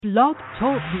Blog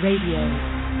Talk Radio.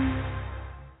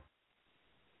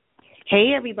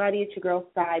 Hey everybody, it's your girl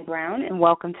Cy Brown, and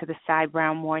welcome to the Cy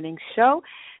Brown Morning Show.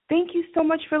 Thank you so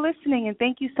much for listening, and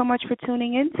thank you so much for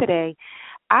tuning in today.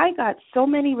 I got so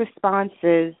many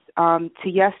responses to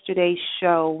yesterday's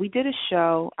show.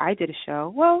 I did a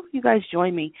show, well, you guys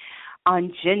joined me,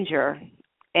 on ginger,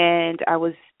 and I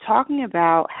was talking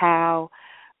about how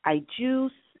I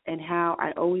juice and how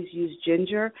I always use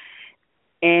ginger.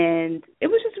 And it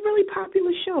was just a really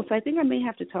popular show, so I think I may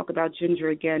have to talk about ginger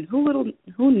again. Who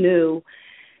knew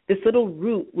this little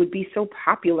root would be so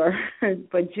popular?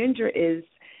 But ginger is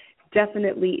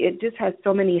definitely, it just has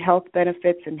so many health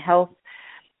benefits and health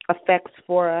effects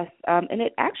for us. And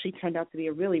it actually turned out to be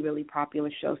a really, really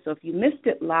popular show. So if you missed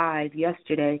it live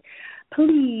yesterday,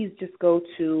 please just go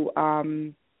to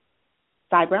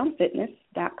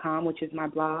CyBrownFitness.com, which is my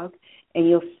blog, and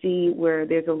you'll see where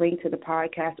there's a link to the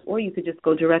podcast, or you could just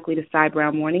go directly to Cy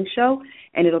Brown Morning Show,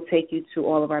 and it'll take you to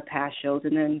all of our past shows.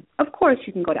 And then, of course,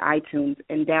 you can go to iTunes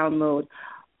and download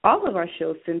all of our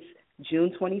shows since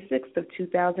June 26th of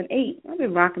 2008. I've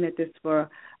been rocking at this for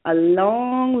a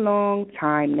long, long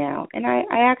time now, and I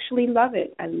actually love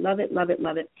it. I love it, love it,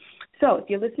 love it. So if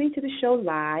you're listening to the show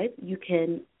live, you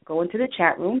can go into the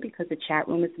chat room because the chat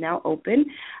room is now open.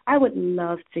 I would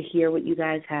love to hear what you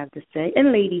guys have to say,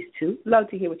 and ladies too, love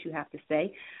to hear what you have to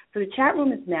say. So the chat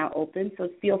room is now open, so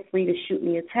feel free to shoot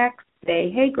me a text,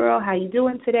 say, hey girl, how you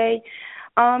doing today?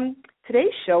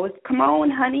 Today's show is Come On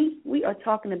Honey. We are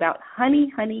talking about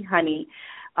honey, honey, honey.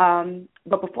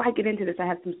 But before I get into this, I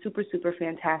have some super, super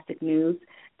fantastic news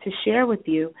to share with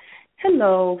you.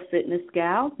 Hello, Fitness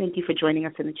Gal. Thank you for joining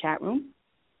us in the chat room.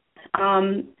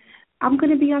 I'm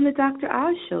going to be on the Dr.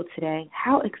 Oz show today.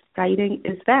 How exciting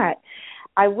is that?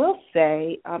 I will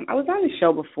say, I was on the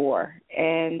show before,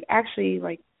 and actually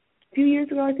like a few years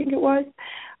ago, I think it was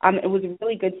a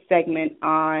really good segment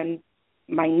on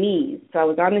my knees. So I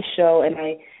was on the show, and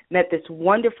I met this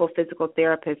wonderful physical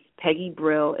therapist, Peggy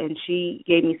Brill, and she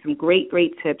gave me some great,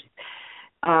 great tips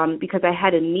because I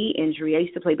had a knee injury. I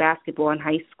used to play basketball in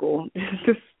high school.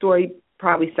 This story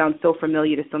probably sounds so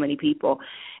familiar to so many people.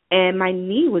 And my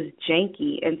knee was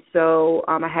janky, and so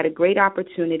I had a great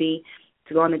opportunity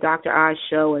to go on the Dr. Oz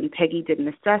show, and Peggy did an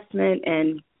assessment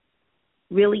and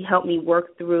really helped me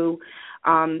work through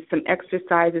some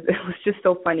exercises. It was just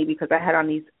so funny because I had on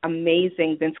these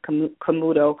amazing Vince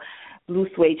Camuto blue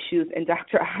suede shoes, and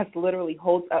Dr. Oz literally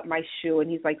holds up my shoe,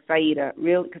 and he's like, Saida,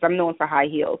 really? Because I'm known for high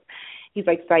heels. He's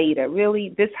like, Saida,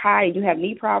 really? This high and you have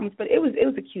knee problems? But it was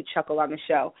a cute chuckle on the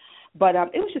show. But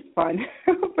it was just fun.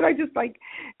 But I just,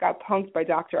 got punked by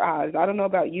Dr. Oz. I don't know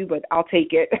about you, but I'll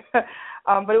take it.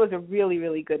 But it was a really,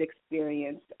 really good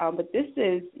experience. But this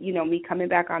is, me coming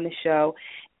back on the show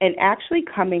and actually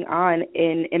coming on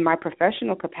in my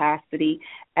professional capacity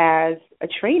as a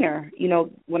trainer.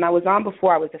 When I was on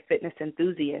before, I was a fitness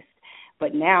enthusiast.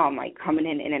 But now I'm, coming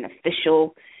in an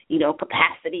official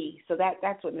capacity. So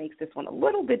that's what makes this one a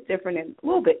little bit different and a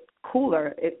little bit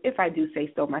cooler, if I do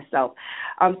say so myself.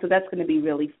 So that's going to be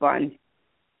really fun.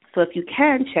 So if you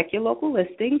can, check your local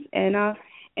listings and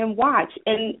watch.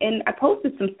 And I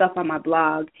posted some stuff on my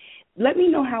blog. Let me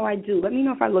know how I do. Let me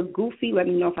know if I look goofy. Let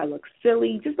me know if I look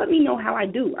silly. Just let me know how I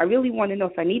do. I really want to know.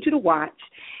 So I need you to watch.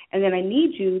 And then I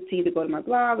need you to either go to my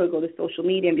blog or go to social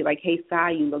media and be like, hey,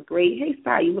 Cy, you look great. Hey,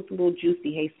 Cy, you look a little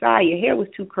juicy. Hey, Cy, your hair was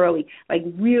too curly.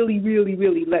 Really, really,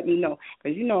 really let me know.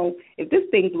 Because, if this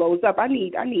thing blows up, I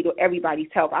need everybody's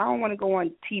help. I don't want to go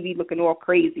on TV looking all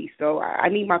crazy. So I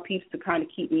need my peeps to kind of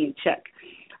keep me in check.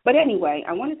 But anyway,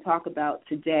 I want to talk about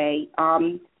today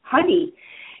honey.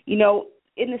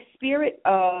 In the spirit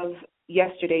of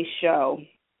yesterday's show,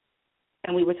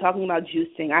 and we were talking about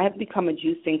juicing, I have become a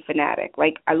juicing fanatic.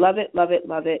 I love it, love it,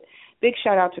 love it. Big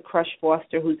shout out to Crush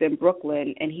Foster, who's in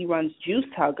Brooklyn, and he runs Juice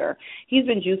Hugger. He's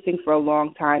been juicing for a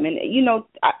long time. And,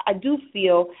 I do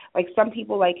feel like some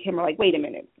people like him are like, wait a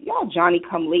minute, y'all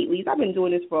Johnny-come-latelys. I've been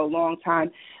doing this for a long time.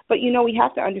 But, we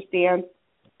have to understand,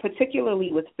 particularly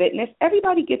with fitness,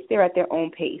 everybody gets there at their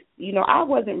own pace. I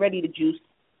wasn't ready to juice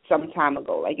some time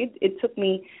ago. It took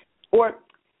me, or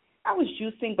I was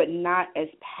juicing, but not as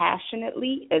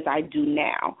passionately as I do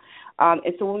now.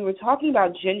 And so when we were talking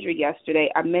about ginger yesterday,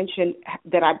 I mentioned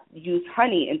that I use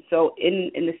honey. And so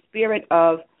in the spirit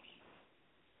of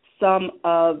some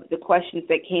of the questions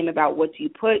that came about what do you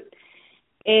put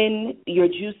in your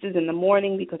juices in the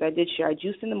morning, because I did share I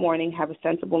juice in the morning, have a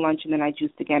sensible lunch, and then I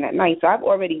juiced again at night. So I've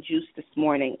already juiced this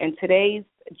morning. And today's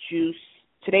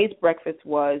breakfast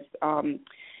was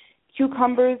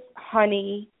cucumbers,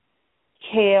 honey,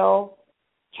 kale,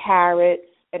 carrots,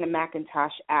 and a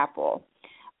McIntosh apple.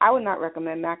 I would not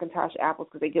recommend McIntosh apples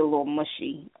because they get a little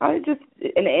mushy.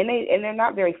 They're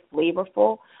not very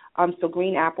flavorful. So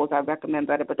green apples I recommend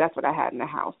better, but that's what I had in the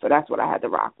house, so that's what I had to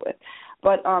rock with.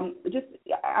 But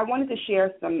I wanted to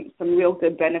share some real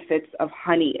good benefits of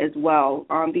honey as well,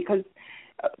 because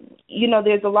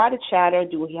there's a lot of chatter.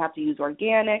 Do we have to use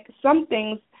organic? Some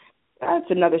things. That's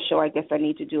another show I guess I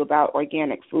need to do about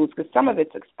organic foods, because some of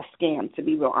it's a scam, to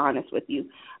be real honest with you.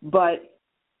 But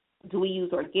do we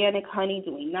use organic honey?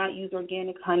 Do we not use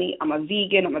organic honey? I'm a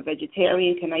vegan. I'm a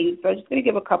vegetarian. Can I use? So I'm just going to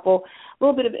give a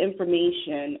little bit of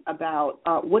information about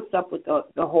what's up with the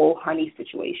whole honey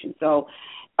situation. So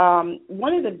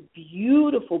one of the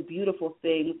beautiful, beautiful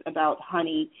things about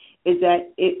honey is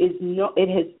that it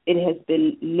has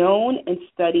been known and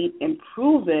studied and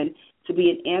proven to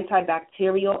be an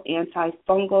antibacterial,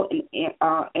 antifungal,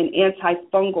 and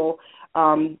antifungal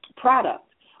product.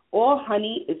 All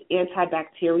honey is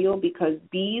antibacterial because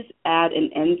bees add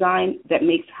an enzyme that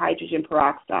makes hydrogen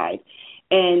peroxide.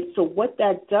 And so what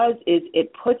that does is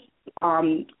it puts, I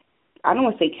don't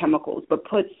want to say chemicals, but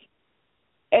puts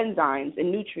enzymes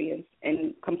and nutrients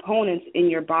and components in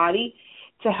your body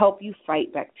to help you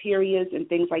fight bacteria and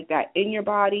things like that in your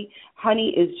body.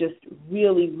 Honey is just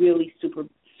really, really super,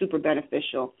 super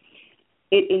beneficial.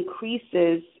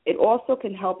 It also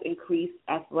can help increase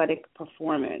athletic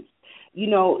performance.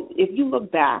 If you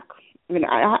look back,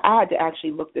 I had to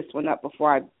actually look this one up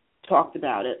before I talked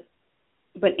about it,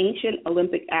 but ancient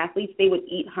Olympic athletes, they would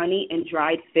eat honey and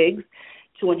dried figs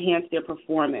to enhance their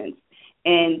performance.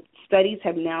 And studies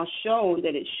have now shown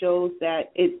that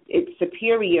it's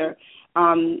superior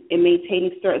in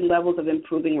maintaining certain levels of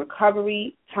improving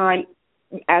recovery time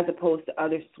as opposed to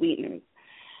other sweeteners.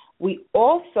 We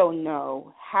also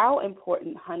know how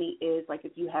important honey is, like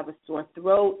if you have a sore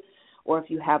throat or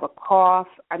if you have a cough.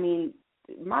 I mean,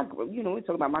 we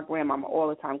talk about my grandmama all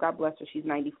the time. God bless her. She's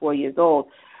 94 years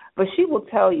old. But she will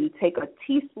tell you, take a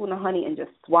teaspoon of honey and just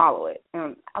swallow it.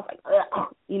 And I was like,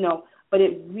 but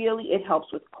it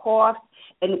helps with coughs.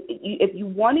 And if you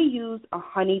want to use a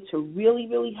honey to really,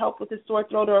 really help with a sore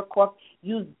throat or a cough,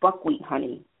 use buckwheat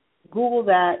honey. Google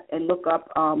that and look up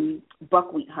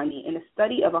buckwheat honey. In a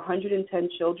study of 110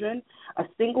 children, a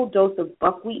single dose of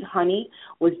buckwheat honey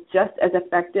was just as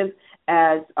effective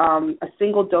as a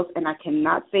single dose, and I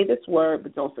cannot say this word,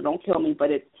 but so don't kill me,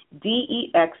 but it's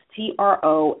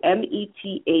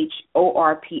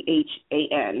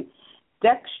DEXTROMETHORPHAN,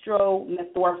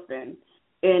 dextromethorphan,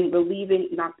 in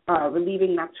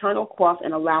relieving nocturnal cough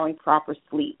and allowing proper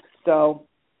sleep. So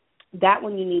that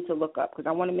one you need to look up, because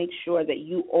I want to make sure that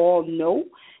you all know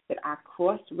that I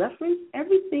cross-reference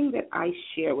everything that I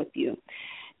share with you.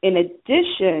 In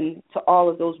addition to all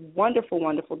of those wonderful,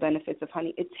 wonderful benefits of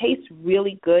honey, it tastes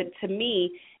really good. To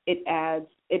me, it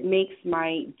makes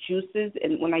my juices,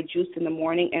 and when I juice in the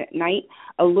morning and at night,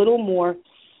 a little more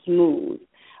smooth.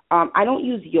 I don't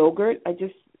use yogurt.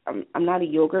 I'm not a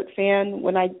yogurt fan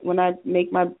when I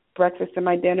make my breakfast and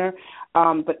my dinner.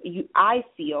 But I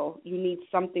feel you need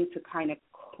something to kind of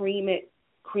cream it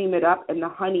up, and the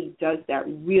honey does that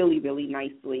really, really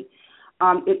nicely.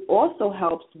 It also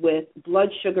helps with blood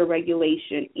sugar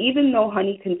regulation. Even though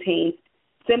honey contains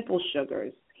simple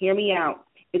sugars, hear me out,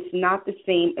 it's not the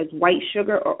same as white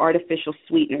sugar or artificial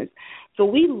sweeteners. So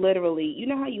we literally,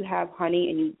 how you have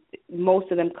honey and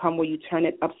most of them come where you turn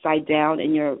it upside down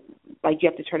and you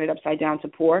have to turn it upside down to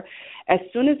pour. As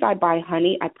soon as I buy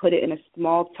honey, I put it in a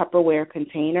small Tupperware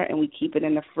container and we keep it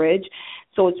in the fridge.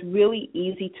 So it's really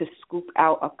easy to scoop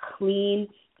out a clean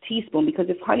teaspoon, because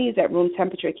if honey is at room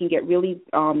temperature, it can get really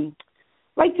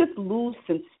just loose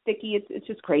and sticky. It's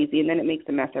just crazy, and then it makes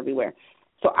a mess everywhere.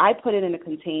 So I put it in a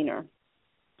container.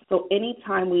 So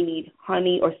anytime we need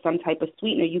honey or some type of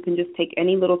sweetener, you can just take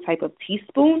any little type of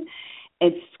teaspoon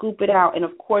and scoop it out. And,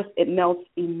 of course, it melts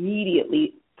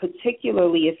immediately,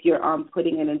 particularly if you're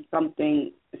putting it in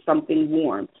something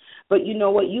warm. But you know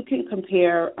what? You can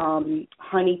compare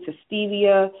honey to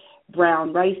stevia,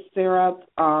 brown rice syrup,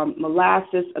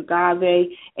 molasses,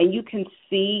 agave, and you can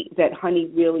see that honey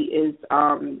really is,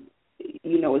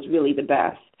 is really the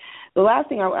best. The last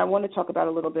thing I want to talk about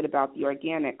a little bit about the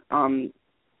organic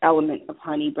element of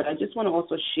honey, but I just want to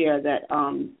also share that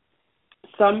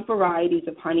some varieties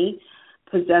of honey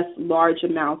possess large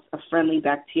amounts of friendly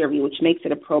bacteria, which makes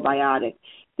it a probiotic.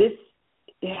 This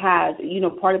has,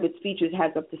 part of its features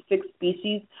has up to 6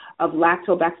 species of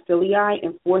lactobacilli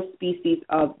and 4 species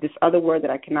of this other word that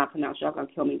I cannot pronounce. Y'all going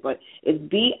to kill me, but it's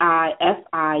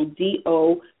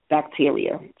bifido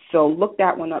bacteria. So look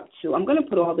that one up too. I'm going to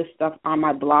put all this stuff on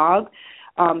my blog.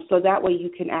 So that way you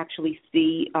can actually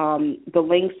see the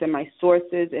links and my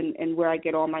sources and where I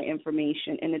get all my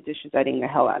information, in addition to studying the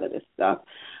hell out of this stuff.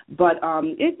 But,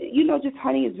 just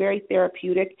honey is very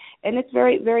therapeutic, and it's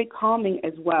very, very calming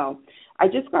as well. I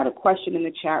just got a question in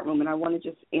the chat room, and I want to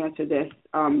just answer this,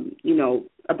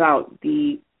 about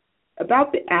the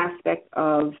aspect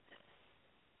of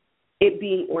it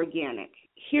being organic.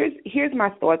 Here's my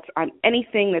thoughts on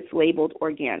anything that's labeled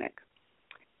organic.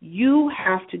 You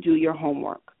have to do your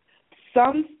homework.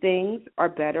 Some things are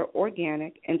better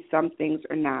organic and some things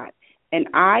are not. And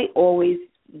I always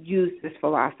use this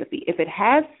philosophy. If it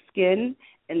has skin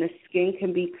and the skin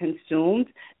can be consumed,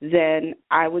 then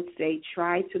I would say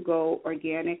try to go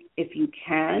organic if you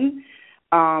can.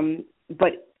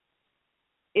 But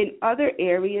in other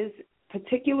areas,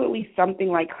 particularly something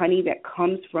like honey that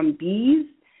comes from bees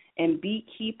and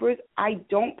beekeepers, I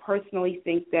don't personally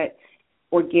think that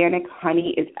organic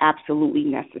honey is absolutely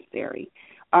necessary.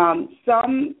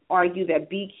 Some argue that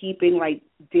beekeeping, like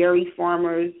dairy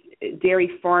farming,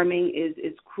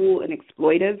 is cruel and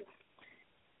exploitive.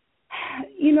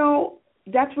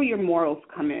 That's where your morals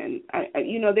come in.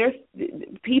 There's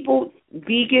people,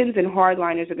 vegans and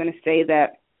hardliners are going to say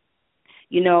that,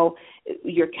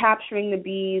 you're capturing the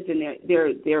bees and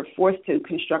they're forced to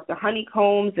construct the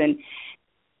honeycombs, and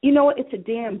it's a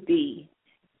damn bee.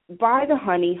 Buy the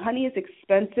honey. Honey is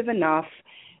expensive enough.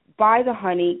 Buy the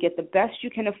honey. Get the best you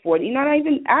can afford. I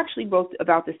even actually wrote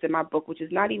about this in my book, which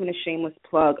is not even a shameless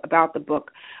plug about the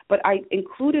book, but I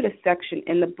included a section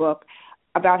in the book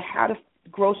about how to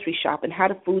grocery shop and how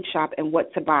to food shop and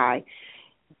what to buy.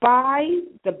 Buy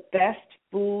the best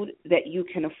food that you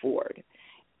can afford.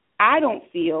 I don't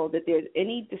feel that there's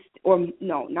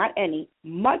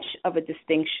much of a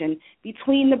distinction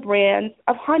between the brands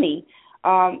of honey.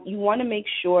 You want to make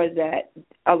sure that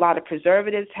a lot of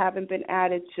preservatives haven't been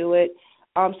added to it.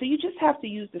 So you just have to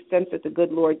use the sense that the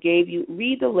good Lord gave you.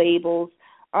 Read the labels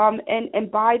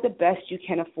and buy the best you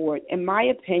can afford. In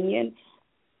my opinion,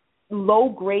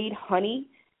 low-grade honey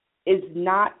is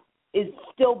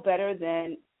still better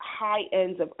than high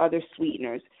ends of other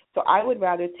sweeteners. So I would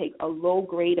rather take a low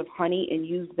grade of honey and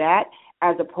use that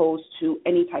as opposed to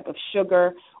any type of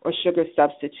sugar or sugar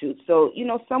substitute. So,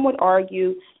 some would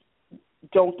argue,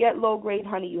 don't get low grade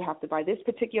honey. You have to buy this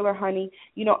particular honey.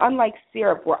 Unlike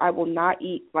syrup, where I will not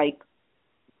eat like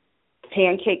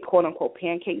pancake, quote unquote,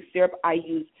 pancake syrup, I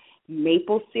use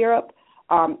maple syrup.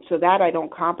 So that I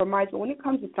don't compromise. But when it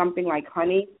comes to something like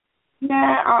honey,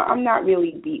 I'm not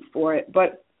really beat for it.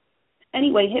 But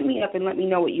anyway, hit me up and let me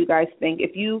know what you guys think.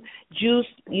 If you juice,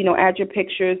 add your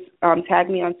pictures, tag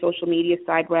me on social media,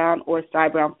 Cy Brown or Cy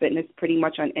Brown Fitness, pretty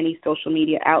much on any social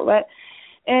media outlet.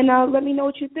 And let me know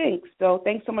what you think. So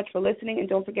thanks so much for listening. And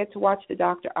don't forget to watch the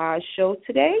Dr. Oz show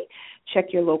today.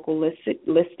 Check your local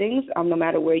listings, no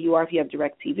matter where you are. If you have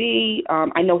DirecTV,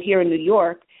 I know here in New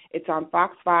York, it's on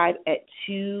Fox 5 at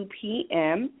 2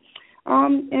 p.m.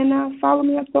 And follow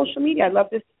me on social media. I'd love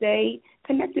to stay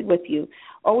connected with you.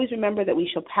 Always remember that we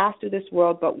shall pass through this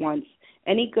world but once.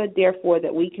 Any good, therefore,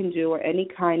 that we can do or any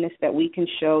kindness that we can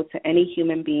show to any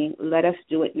human being, let us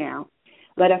do it now.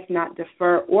 Let us not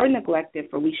defer or neglect it,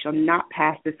 for we shall not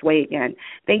pass this way again.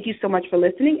 Thank you so much for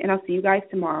listening, and I'll see you guys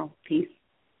tomorrow. Peace.